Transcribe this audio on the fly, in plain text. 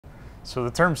So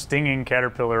the term stinging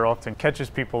caterpillar often catches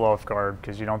people off guard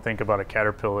because you don't think about a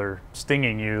caterpillar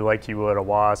stinging you like you would a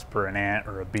wasp or an ant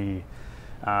or a bee.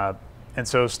 And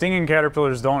so stinging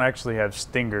caterpillars don't actually have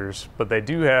stingers, but they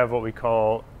do have what we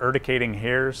call urticating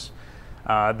hairs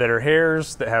that are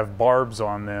hairs that have barbs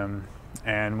on them.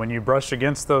 And when you brush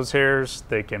against those hairs,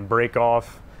 they can break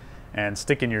off and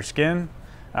stick in your skin.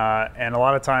 And a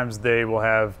lot of times they will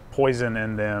have poison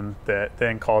in them that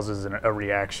then causes a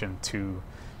reaction to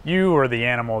you or the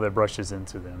animal that brushes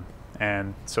into them.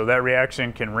 And so that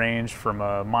reaction can range from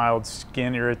a mild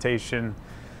skin irritation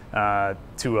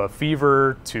to a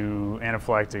fever to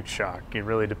anaphylactic shock. It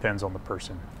really depends on the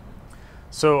person.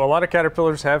 So a lot of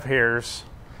caterpillars have hairs.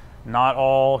 Not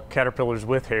all caterpillars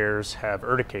with hairs have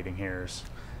urticating hairs.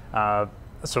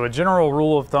 So a general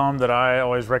rule of thumb that I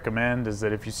always recommend is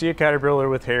that if you see a caterpillar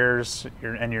with hairs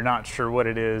and you're not sure what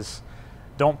it is,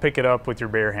 don't pick it up with your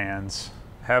bare hands.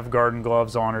 Have garden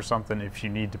gloves on or something if you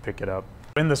need to pick it up.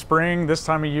 In the spring, this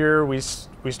time of year, we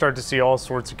start to see all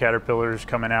sorts of caterpillars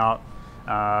coming out.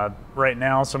 Right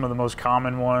now, some of the most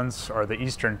common ones are the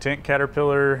eastern tent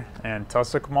caterpillar and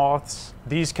tussock moths.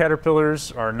 These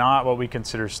caterpillars are not what we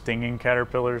consider stinging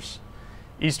caterpillars.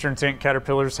 Eastern tent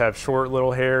caterpillars have short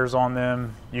little hairs on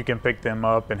them. You can pick them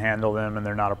up and handle them and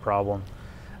they're not a problem.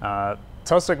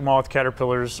 Tussock moth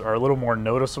caterpillars are a little more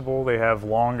noticeable. They have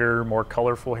longer, more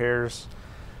colorful hairs.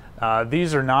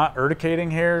 These are not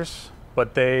urticating hairs,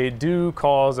 but they do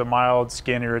cause a mild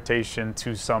skin irritation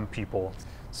to some people.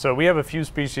 So we have a few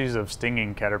species of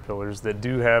stinging caterpillars that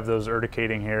do have those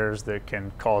urticating hairs that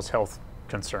can cause health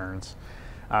concerns.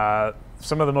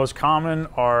 Some of the most common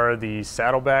are the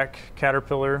saddleback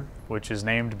caterpillar, which is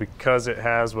named because it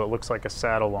has what looks like a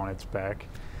saddle on its back.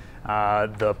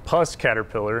 The pus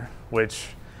caterpillar, which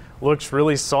looks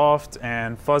really soft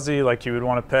and fuzzy like you would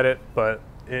want to pet it, but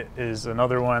it is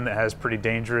another one that has pretty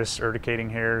dangerous urticating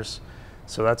hairs,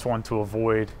 so that's one to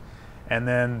avoid. And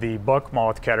then the buck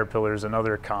moth caterpillar is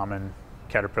another common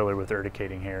caterpillar with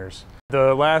urticating hairs.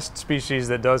 The last species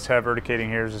that does have urticating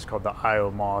hairs is called the Io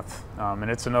moth, and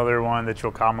it's another one that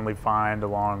you'll commonly find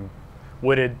along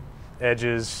wooded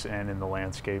edges and in the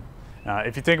landscape.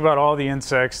 If you think about all the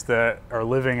insects that are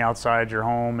living outside your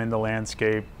home in the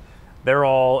landscape, they're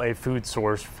all a food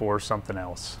source for something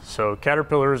else. So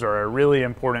caterpillars are a really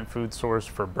important food source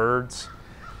for birds.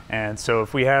 And so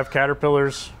if we have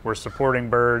caterpillars, we're supporting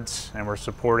birds and we're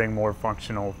supporting more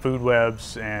functional food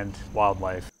webs and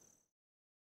wildlife.